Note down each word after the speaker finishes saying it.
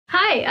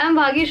Hi, I'm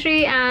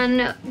Bhagyashree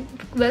and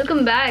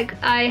welcome back.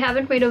 I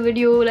haven't made a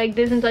video like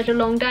this in such a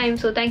long time,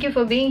 so thank you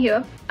for being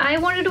here. I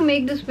wanted to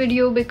make this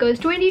video because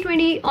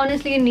 2020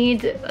 honestly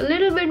needs a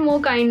little bit more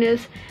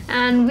kindness,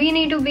 and we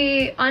need to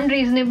be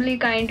unreasonably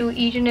kind to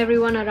each and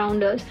everyone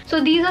around us.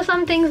 So these are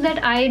some things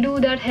that I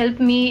do that help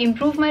me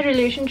improve my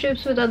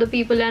relationships with other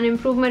people and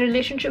improve my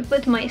relationship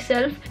with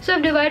myself. So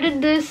I've divided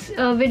this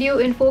video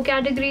in 4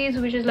 categories,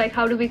 which is like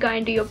how to be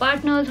kind to your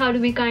partners, how to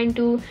be kind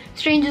to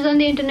strangers on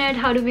the internet,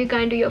 how to be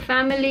kind to your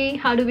family,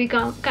 how to be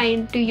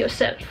kind to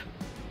yourself.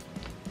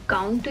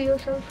 Count to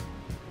yourself?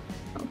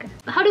 Okay.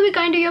 How to be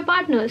kind to your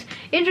partners.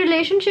 In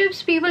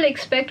relationships, people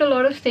expect a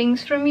lot of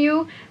things from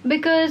you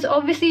because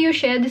obviously you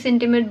share this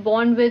intimate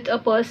bond with a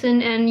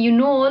person and you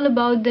know all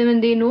about them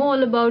and they know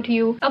all about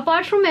you.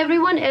 Apart from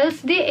everyone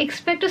else, they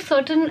expect a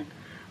certain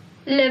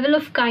level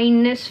of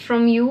kindness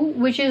from you,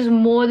 which is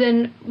more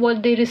than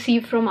what they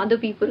receive from other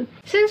people.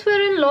 Since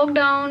we're in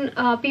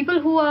lockdown, people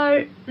who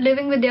are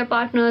living with their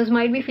partners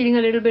might be feeling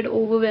a little bit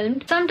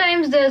overwhelmed.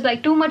 Sometimes there's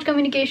like too much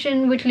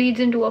communication which leads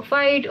into a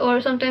fight,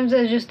 or sometimes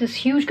there's just this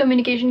huge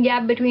communication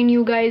gap between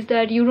you guys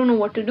that you don't know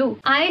what to do.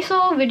 I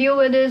saw a video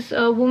where this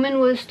woman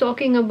was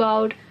talking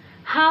about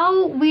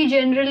how we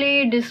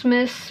generally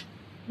dismiss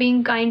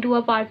being kind to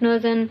our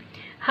partners, and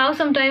how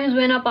sometimes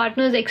when our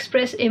partners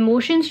express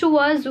emotions to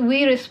us,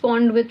 we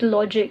respond with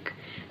logic.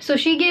 So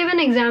she gave an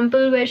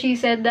example where she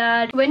said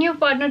that when your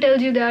partner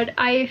tells you that,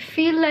 I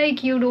feel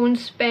like you don't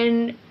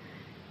spend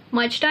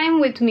much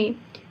time with me.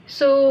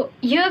 So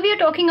here we are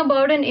talking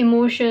about an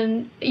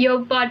emotion.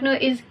 Your partner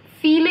is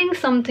feeling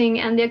something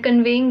and they're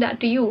conveying that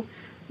to you.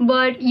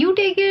 But you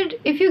take it,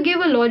 if you give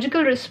a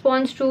logical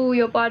response to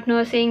your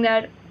partner saying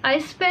that, I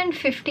spend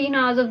 15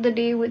 hours of the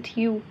day with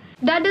you,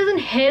 that doesn't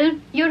help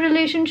your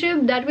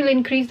relationship. That will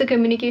increase the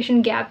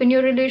communication gap in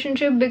your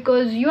relationship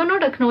because you are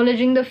not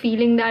acknowledging the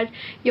feeling that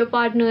your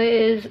partner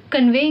is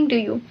conveying to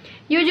you.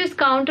 You're just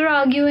counter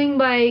arguing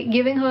by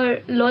giving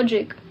her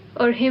logic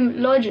or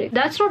him logic.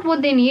 That's not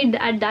what they need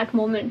at that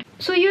moment.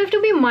 So you have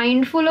to be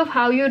mindful of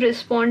how you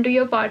respond to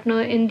your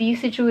partner in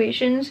these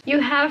situations. You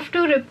have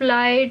to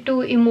reply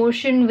to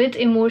emotion with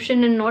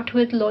emotion and not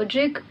with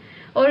logic,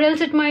 or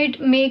else it might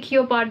make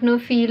your partner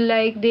feel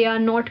like they are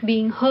not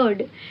being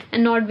heard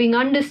and not being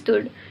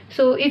understood.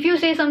 So if you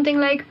say something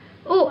like,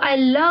 oh, I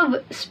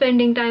love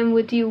spending time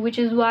with you, which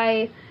is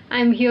why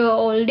I'm here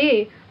all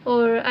day,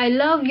 or I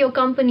love your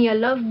company, I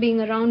love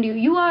being around you,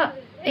 you are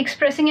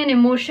expressing an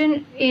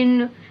emotion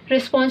in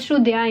response to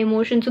their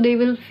emotion, so they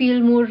will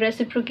feel more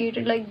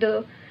reciprocated, like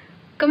the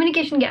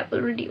communication gap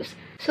will reduce.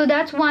 So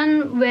that's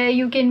one where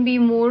you can be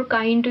more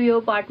kind to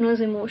your partner's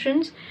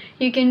emotions.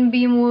 You can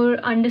be more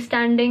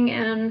understanding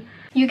and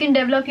you can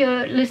develop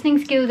your listening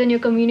skills and your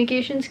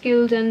communication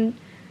skills, and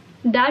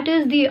that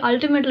is the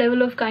ultimate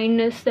level of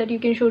kindness that you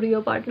can show to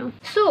your partner.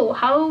 So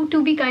how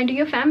to be kind to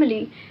your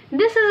family?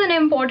 This is an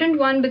important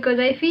one because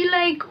I feel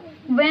like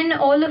when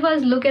all of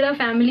us look at our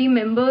family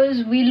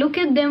members, we look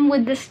at them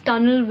with this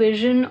tunnel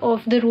vision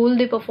of the role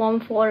they perform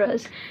for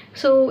us.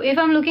 So if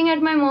I'm looking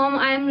at my mom,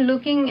 I'm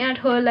looking at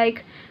her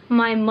like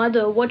my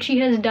mother, what she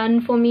has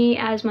done for me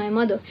as my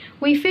mother.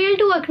 We fail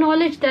to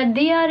acknowledge that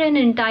they are an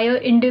entire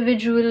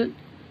individual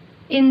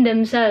in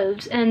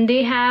themselves and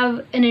they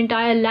have an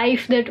entire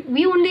life that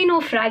we only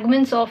know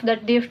fragments of,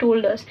 that they've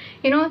told us,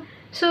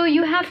 So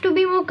you have to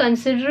be more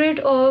considerate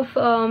of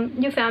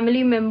your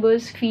family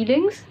members'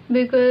 feelings,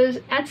 because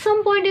at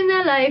some point in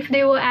their life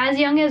they were as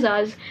young as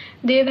us.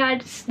 They've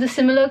had the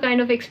similar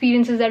kind of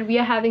experiences that we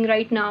are having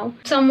right now.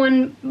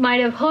 Someone might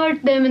have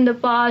hurt them in the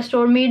past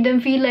or made them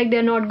feel like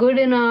they're not good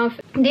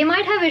enough. They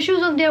might have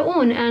issues of their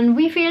own, and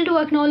we fail to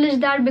acknowledge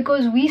that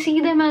because we see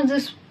them as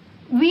this,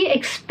 we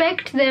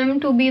expect them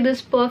to be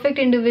this perfect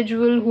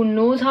individual who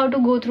knows how to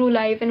go through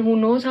life and who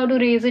knows how to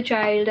raise a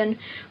child and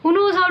who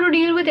knows how to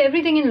deal with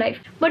everything in life.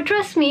 But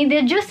trust me,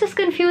 they're just as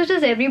confused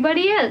as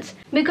everybody else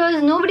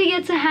because nobody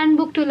gets a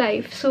handbook to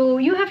life. So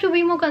you have to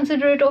be more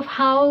considerate of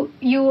how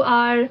you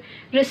are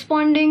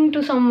responding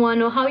to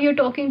someone or how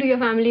you're talking to your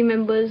family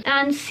members,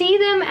 and see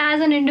them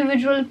as an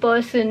individual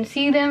person.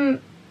 See them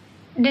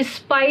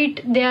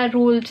despite their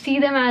role, see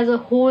them as a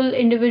whole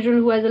individual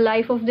who has a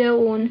life of their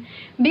own.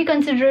 Be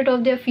considerate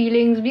of their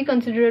feelings, be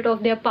considerate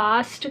of their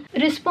past,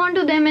 respond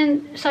to them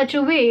in such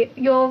a way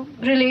your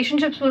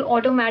relationships will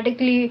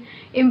automatically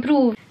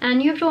improve.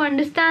 And you have to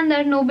understand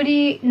that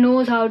nobody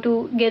knows how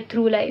to get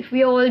through life.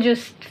 We are all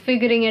just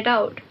figuring it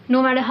out.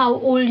 No matter how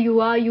old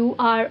you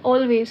are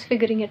always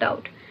figuring it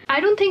out. I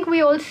don't think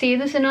we all say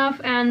this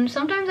enough, and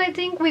sometimes I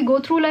think we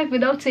go through life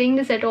without saying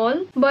this at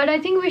all. But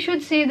I think we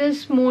should say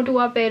this more to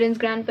our parents,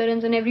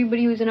 grandparents, and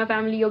everybody who's in our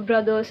family, your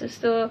brother,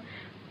 sister,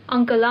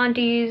 uncle,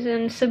 aunties,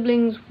 and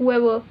siblings,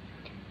 whoever.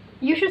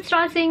 You should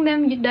start saying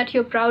them that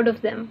you're proud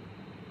of them.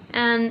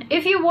 And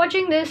if you're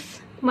watching this,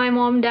 my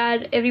mom,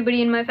 dad,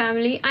 everybody in my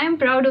family, I am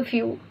proud of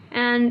you,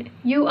 and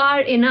you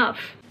are enough.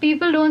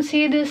 People don't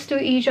say this to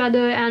each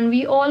other, and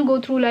we all go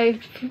through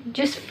life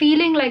just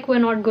feeling like we're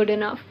not good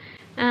enough.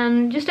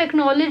 And just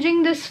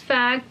acknowledging this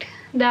fact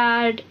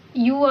that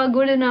you are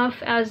good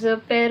enough as a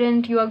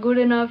parent, you are good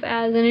enough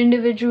as an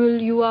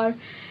individual, you are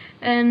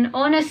an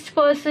honest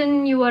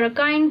person, you are a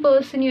kind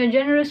person, you're a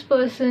generous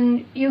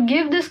person. You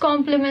give these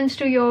compliments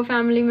to your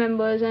family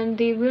members and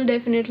they will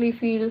definitely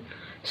feel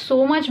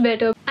so much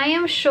better. I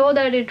am sure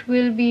that it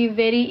will be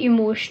very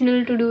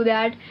emotional to do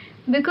that,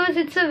 because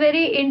it's a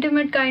very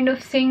intimate kind of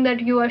thing that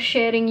you are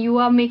sharing. You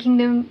are making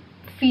them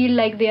feel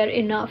like they are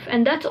enough,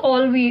 and that's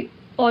all we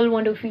all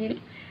want to feel.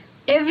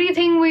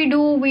 Everything we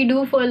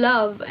do for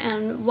love,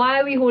 and why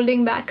are we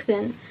holding back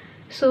then?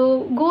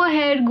 So go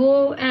ahead,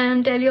 go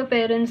and tell your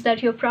parents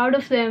that you're proud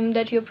of them,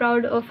 that you're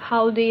proud of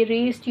how they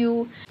raised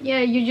you. Yeah,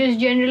 you're just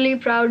generally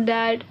proud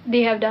that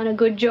they have done a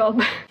good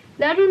job.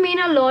 That will mean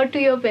a lot to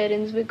your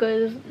parents,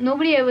 because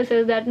nobody ever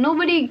says that.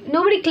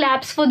 Nobody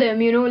claps for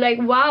them, you know, like,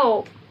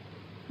 wow,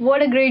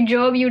 what a great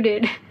job you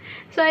did.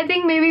 So I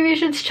think maybe we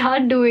should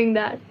start doing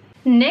that.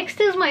 Next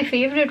is my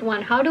favorite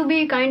one, how to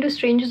be kind to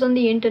strangers on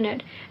the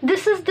internet.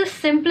 This is the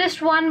simplest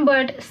one,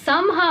 but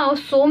somehow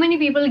so many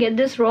people get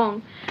this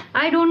wrong.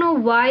 I don't know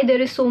why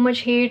there is so much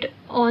hate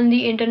on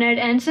the internet,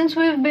 and since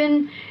we've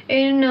been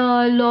in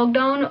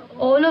lockdown,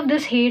 all of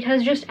this hate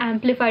has just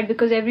amplified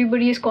because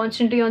everybody is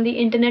constantly on the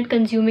internet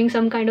consuming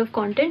some kind of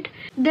content.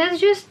 There's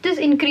just this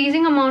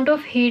increasing amount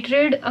of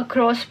hatred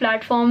across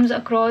platforms,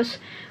 across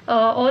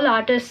all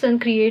artists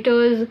and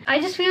creators. I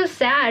just feel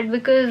sad,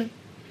 because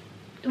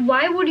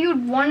why would you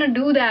want to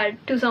do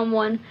that to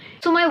someone?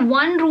 So my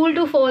one rule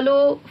to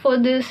follow for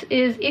this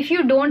is, if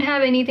you don't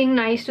have anything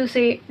nice to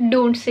say,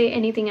 don't say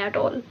anything at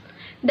all.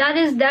 That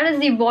is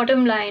the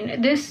bottom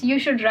line. This, you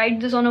should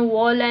write this on a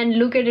wall and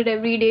look at it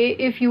every day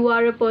if you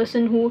are a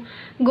person who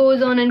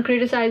goes on and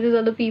criticizes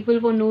other people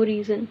for no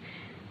reason.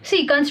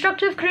 See,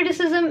 constructive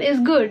criticism is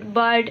good,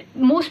 but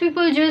most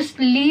people just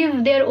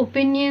leave their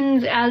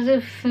opinions as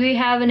if they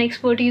have an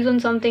expertise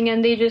on something,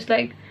 and they just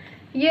like,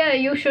 yeah,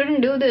 you shouldn't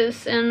do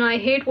this, and I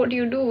hate what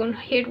you do and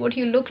hate what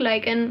you look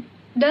like. And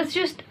that's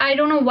just, I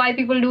don't know why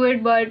people do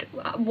it, but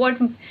what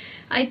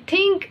I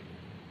think,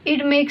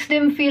 it makes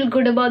them feel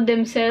good about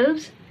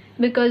themselves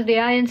because they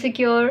are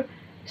insecure,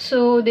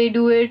 so they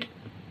do it.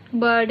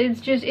 But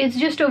it's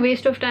just a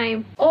waste of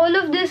time. All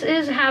of this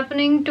is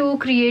happening to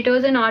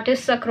creators and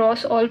artists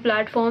across all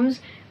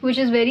platforms, which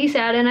is very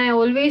sad. And I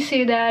always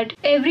say that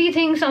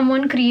everything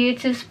someone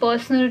creates is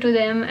personal to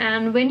them,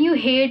 and when you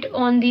hate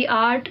on the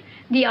art,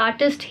 the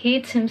artist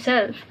hates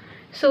himself.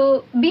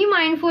 So be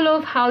mindful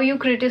of how you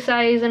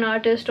criticize an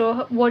artist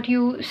or what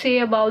you say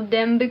about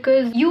them,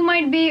 because you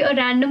might be a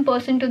random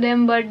person to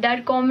them, but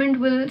that comment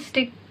will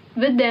stick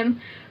with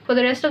them for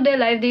the rest of their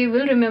life. They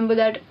will remember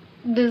that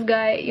this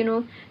guy, you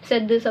know,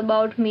 said this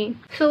about me.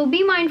 So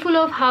be mindful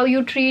of how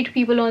you treat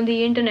people on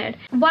the internet.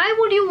 Why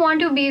would you want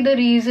to be the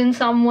reason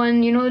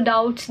someone, you know,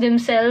 doubts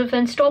themselves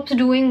and stops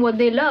doing what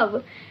they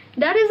love?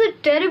 That is a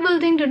terrible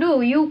thing to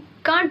do. You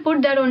can't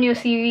put that on your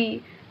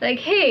CV. Like,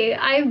 hey,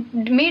 I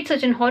made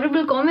such an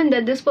horrible comment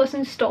that this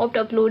person stopped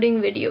uploading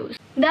videos.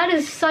 That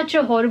is such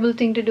a horrible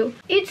thing to do.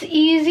 It's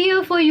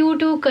easier for you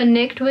to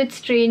connect with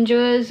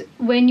strangers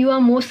when you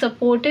are more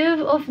supportive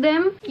of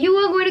them. You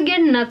are going to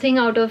get nothing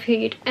out of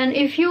hate. And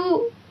if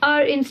you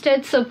are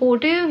instead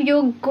supportive,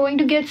 you're going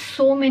to get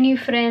so many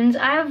friends.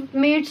 I have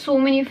made so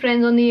many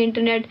friends on the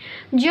internet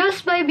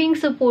just by being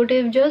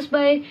supportive, just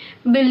by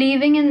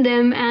believing in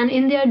them and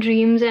in their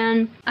dreams.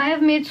 And I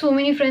have made so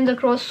many friends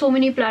across so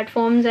many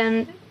platforms,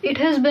 and it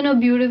has been a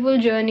beautiful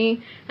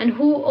journey. And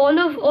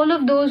all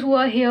of those who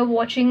are here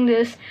watching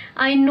this,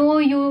 I know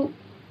you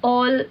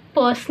all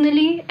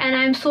personally, and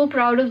I'm so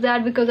proud of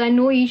that, because I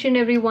know each and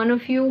every one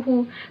of you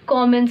who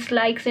comments,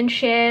 likes and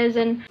shares,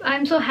 and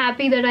I'm so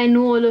happy that I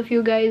know all of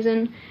you guys,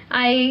 and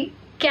I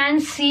can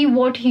see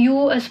what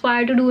you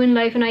aspire to do in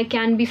life, and I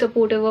can be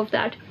supportive of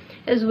that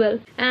as well.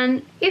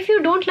 And if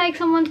you don't like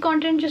someone's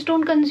content, just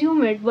don't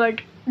consume it,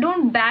 but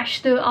don't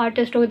bash the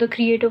artist or the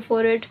creator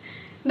for it,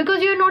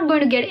 because you're not going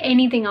to get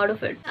anything out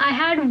of it. I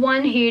had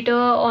one hater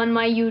on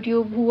my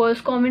YouTube who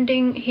was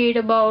commenting hate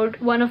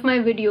about one of my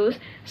videos.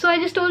 So I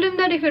just told him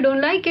that if you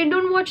don't like it,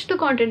 don't watch the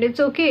content.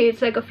 It's okay.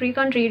 It's like a free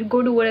country.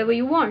 Go do whatever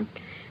you want.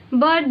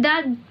 But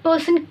that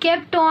person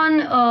kept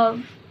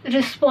on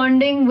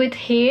responding with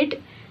hate,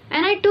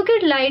 and I took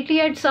it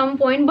lightly at some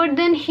point, but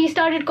then he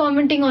started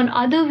commenting on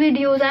other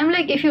videos. I'm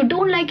like, if you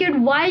don't like it,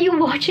 why are you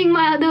watching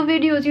my other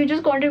videos? You're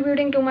just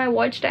contributing to my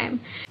watch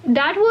time.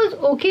 That was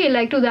okay.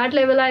 Like, to that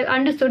level, I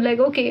understood, like,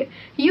 okay,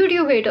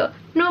 YouTube hater,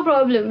 no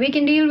problem, we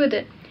can deal with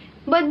it.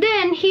 But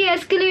then he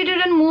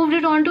escalated and moved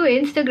it onto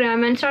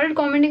Instagram and started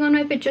commenting on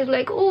my pictures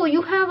like, oh,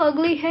 you have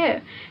ugly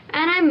hair.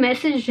 And I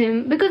messaged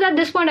him, because at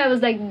this point I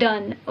was like,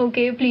 done.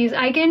 Okay, please,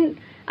 I can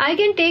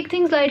take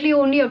things lightly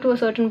only up to a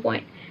certain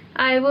point.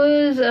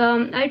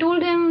 I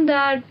told him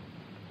that,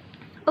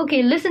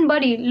 okay, listen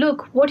buddy,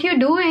 look, what you're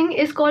doing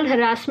is called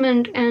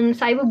harassment and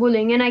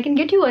cyberbullying, and I can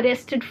get you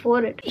arrested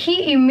for it.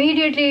 He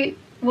immediately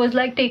was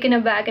like taken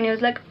aback, and he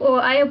was like, oh,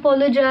 I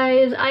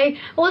apologize. I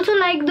also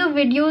like the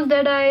videos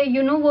that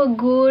were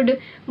good,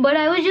 but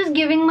I was just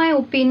giving my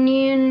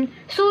opinion.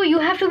 So you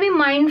have to be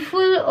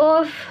mindful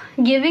of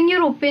giving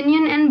your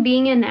opinion and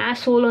being an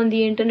asshole on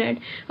the internet.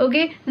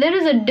 Okay, there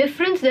is a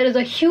difference, there is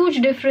a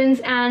huge difference,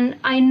 and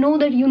I know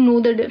that you know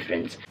the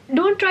difference.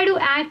 Don't try to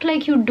act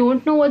like you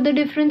don't know what the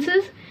difference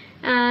is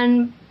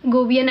and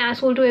go be an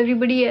asshole to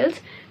everybody else,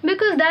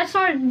 because that's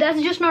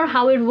just not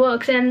how it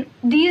works. And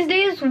these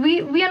days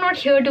we are not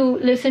here to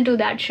listen to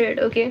that shit.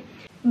 Okay,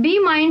 be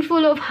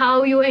mindful of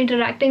how you're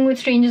interacting with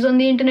strangers on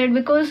the internet,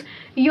 because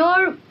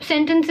your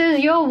sentences,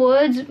 your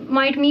words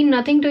might mean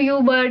nothing to you,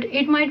 but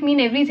it might mean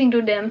everything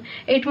to them.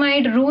 It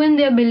might ruin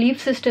their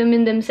belief system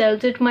in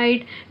themselves. It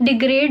might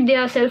degrade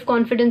their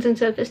self-confidence and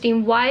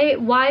self-esteem. Why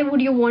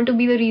would you want to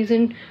be the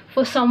reason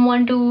for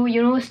someone to,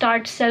 you know,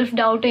 start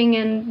self-doubting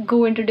and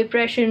go into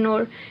depression?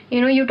 Or,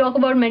 you know, you talk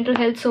about mental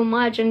health so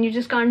much and you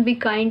just can't be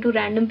kind to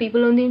random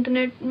people on the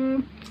internet.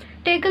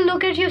 Take a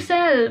look at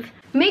yourself.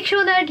 Make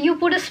sure that you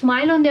put a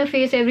smile on their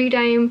face every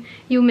time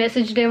you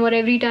message them or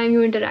every time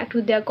you interact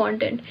with their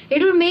content.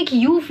 It will make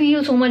you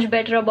feel so much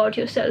better about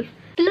yourself.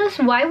 Plus,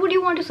 why would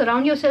you want to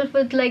surround yourself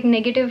with like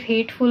negative,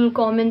 hateful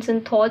comments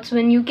and thoughts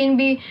when you can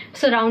be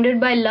surrounded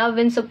by love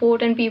and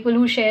support and people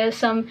who share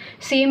some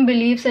same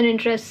beliefs and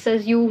interests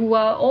as you, who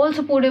are all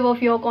supportive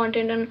of your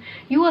content and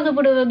you are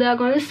supportive of their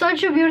content? It's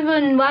such a beautiful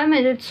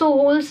environment. It's so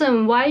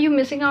wholesome. Why are you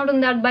missing out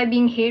on that by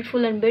being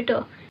hateful and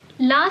bitter?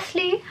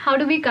 Lastly, how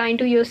to be kind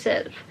to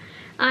yourself.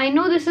 I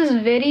know this is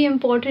very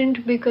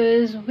important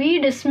because we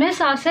dismiss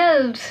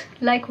ourselves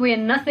like we're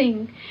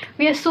nothing.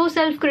 We are so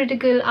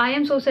self-critical. I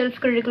am so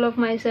self-critical of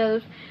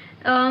myself.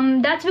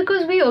 That's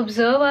because we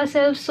observe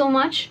ourselves so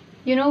much.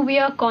 You know, we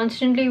are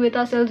constantly with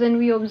ourselves and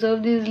we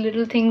observe these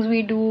little things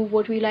we do,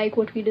 what we like,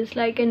 what we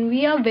dislike, and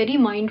we are very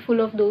mindful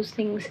of those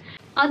things.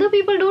 Other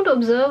people don't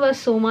observe us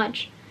so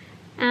much,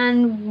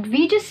 and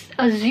we just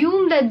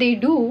assume that they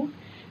do,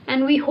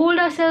 and we hold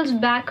ourselves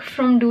back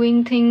from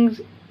doing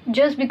things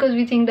just because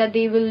we think that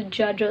they will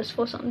judge us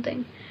for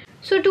something.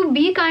 So to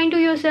be kind to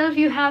yourself,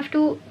 you have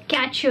to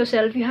catch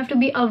yourself. You have to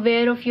be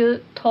aware of your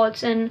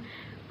thoughts, and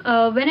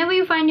whenever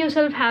you find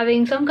yourself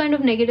having some kind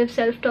of negative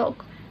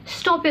self-talk,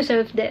 stop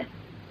yourself there.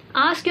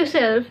 Ask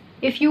yourself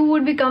if you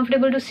would be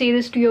comfortable to say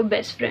this to your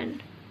best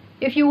friend.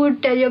 If you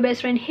would tell your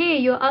best friend, hey,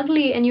 you're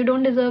ugly and you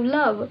don't deserve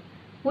love,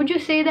 would you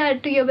say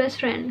that to your best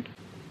friend?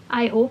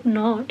 I hope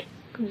not,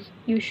 because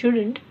you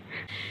shouldn't.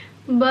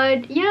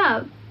 But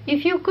yeah,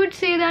 if you could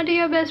say that to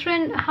your best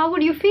friend, how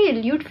would you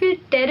feel? You'd feel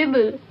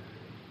terrible.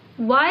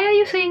 Why are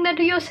you saying that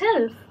to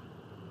yourself?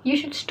 You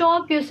should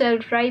stop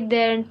yourself right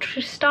there and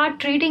start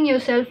treating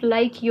yourself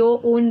like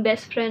your own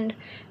best friend.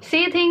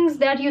 Say things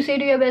that you say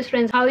to your best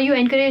friends, how you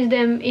encourage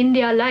them in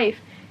their life.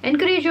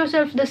 Encourage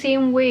yourself the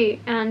same way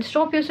and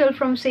stop yourself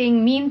from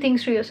saying mean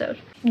things to yourself.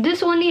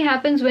 This only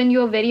happens when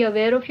you're very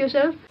aware of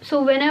yourself.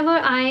 So whenever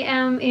I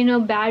am in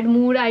a bad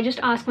mood, I just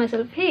ask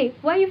myself, hey,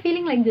 why are you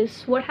feeling like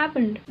this? What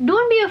happened?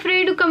 Don't be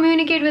afraid to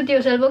communicate with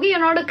yourself. Okay, you're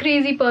not a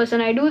crazy person.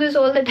 I do this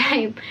all the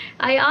time.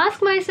 I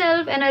ask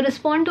myself and I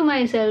respond to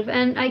myself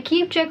and I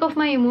keep check of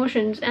my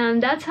emotions,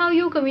 and that's how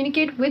you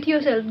communicate with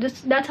yourself.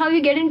 That's how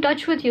you get in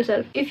touch with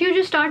yourself. If you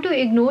just start to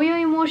ignore your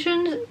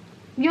emotions,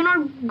 you're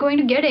not going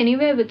to get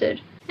anywhere with it.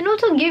 And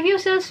also give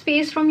yourself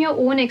space from your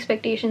own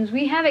expectations.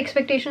 We have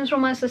expectations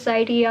from our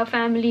society, our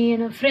family,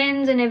 and our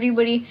friends and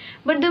everybody.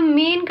 But the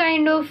main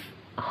kind of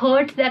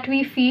hurt that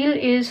we feel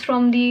is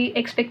from the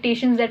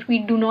expectations that we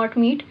do not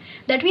meet,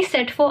 that we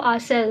set for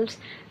ourselves.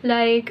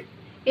 Like,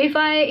 if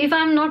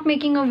I'm not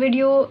making a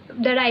video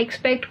that I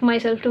expect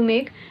myself to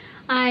make,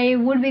 I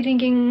would be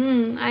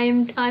thinking,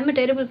 I'm a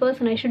terrible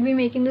person. I should be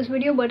making this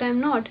video, but I'm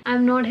not.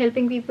 I'm not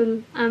helping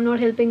people. I'm not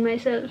helping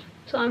myself.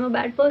 So I'm a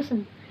bad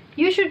person.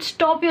 You should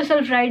stop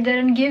yourself right there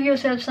and give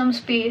yourself some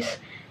space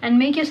and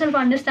make yourself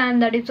understand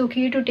that it's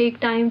okay to take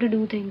time to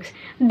do things.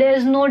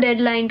 There's no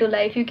deadline to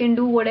life. You can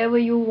do whatever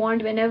you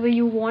want whenever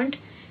you want,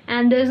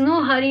 and there's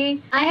no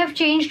hurry. I have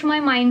changed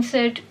my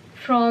mindset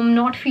from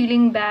not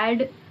feeling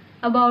bad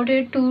about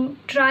it to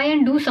try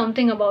and do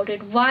something about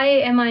it. Why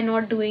am I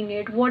not doing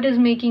it? What is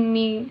making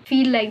me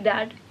feel like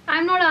that?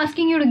 I'm not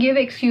asking you to give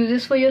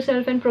excuses for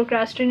yourself and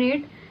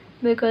procrastinate,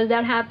 because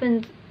that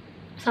happens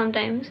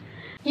sometimes.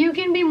 You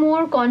can be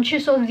more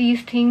conscious of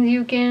these things.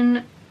 You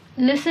can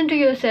listen to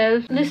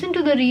yourself, listen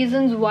to the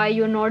reasons why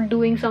you're not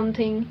doing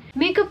something.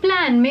 Make a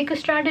plan, make a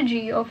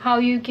strategy of how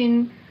you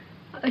can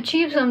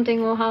achieve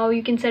something or how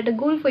you can set a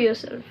goal for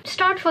yourself.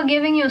 Start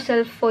forgiving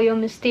yourself for your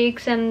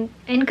mistakes and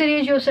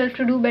encourage yourself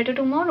to do better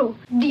tomorrow.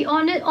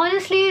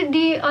 Honestly,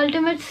 the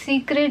ultimate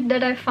secret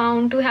that I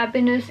found to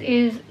happiness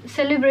is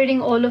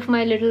celebrating all of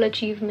my little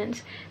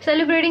achievements,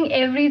 celebrating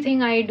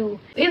everything I do.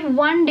 If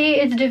one day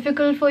it's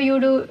difficult for you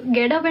to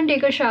get up and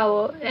take a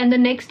shower and the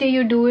next day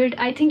you do it,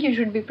 I think you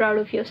should be proud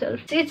of yourself.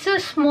 It's a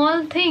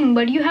small thing,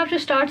 but you have to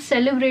start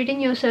celebrating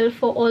yourself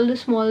for all the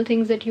small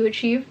things that you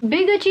achieve.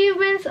 Big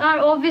achievements are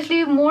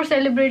obviously more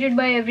celebrated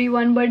by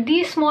everyone, but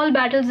these small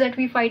battles that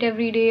we fight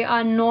every day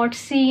are not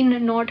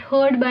seen, not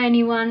heard by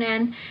anyone,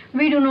 and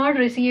we do not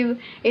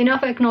receive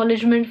enough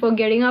acknowledgement for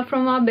getting up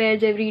from our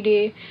beds every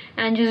day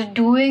and just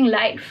doing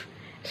life.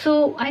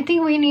 So I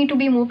think we need to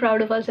be more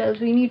proud of ourselves.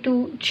 We need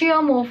to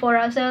cheer more for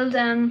ourselves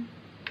and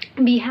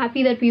be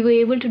happy that we were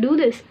able to do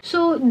this.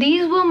 So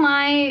these were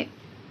my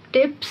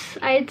tips,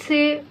 I'd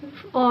say,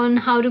 on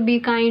how to be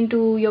kind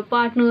to your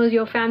partners,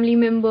 your family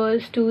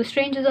members, to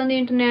strangers on the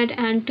internet,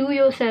 and to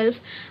yourself.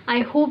 I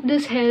hope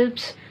this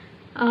helps.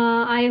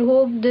 I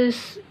hope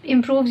this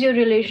improves your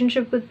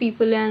relationship with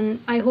people,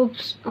 and I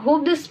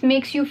hope this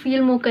makes you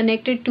feel more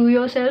connected to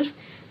yourself,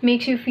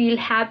 makes you feel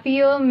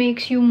happier,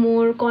 makes you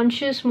more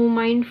conscious, more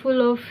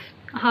mindful of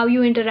how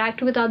you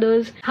interact with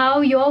others,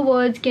 how your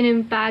words can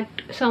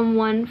impact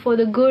someone for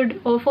the good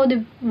or for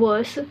the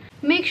worse.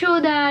 Make sure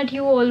that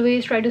you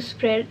always try to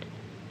spread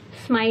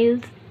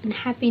smiles and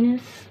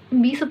happiness.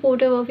 Be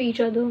supportive of each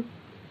other.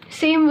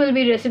 Same will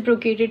be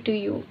reciprocated to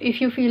you. If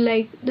you feel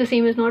like the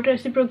same is not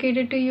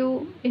reciprocated to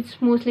you,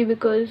 it's mostly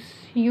because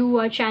you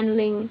are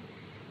channeling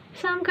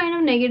some kind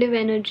of negative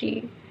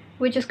energy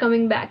which is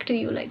coming back to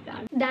you like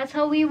that. That's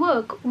how we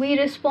work. We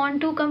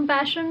respond to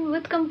compassion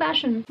with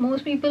compassion.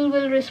 Most people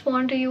will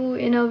respond to you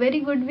in a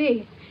very good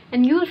way,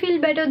 and you'll feel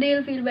better,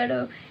 they'll feel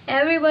better.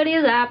 Everybody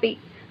is happy.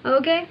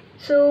 Okay?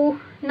 So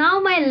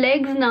now my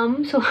legs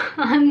numb, so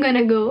I'm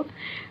gonna go.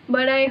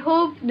 But I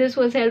hope this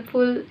was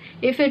helpful.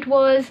 If it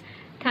was,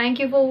 thank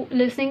you for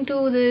listening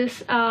to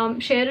this.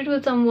 Share it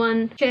with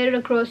someone, share it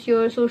across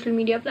your social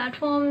media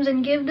platforms,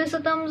 and give this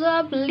a thumbs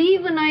up.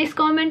 Leave a nice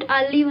comment.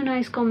 I'll leave a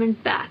nice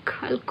comment back.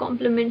 I'll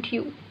compliment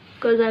you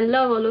because I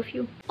love all of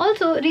you.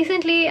 Also,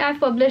 recently I've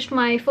published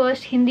my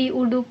first Hindi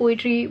Urdu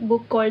poetry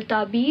book called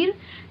Tabeer,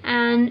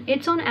 and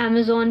it's on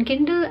Amazon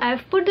Kindle.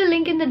 I've put the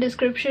link in the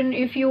description.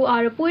 If you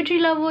are a poetry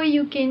lover,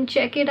 you can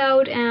check it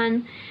out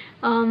and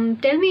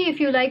tell me if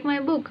you like my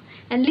book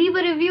and leave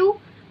a review.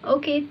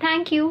 Okay,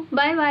 thank you.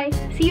 Bye bye.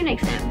 See you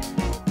next time.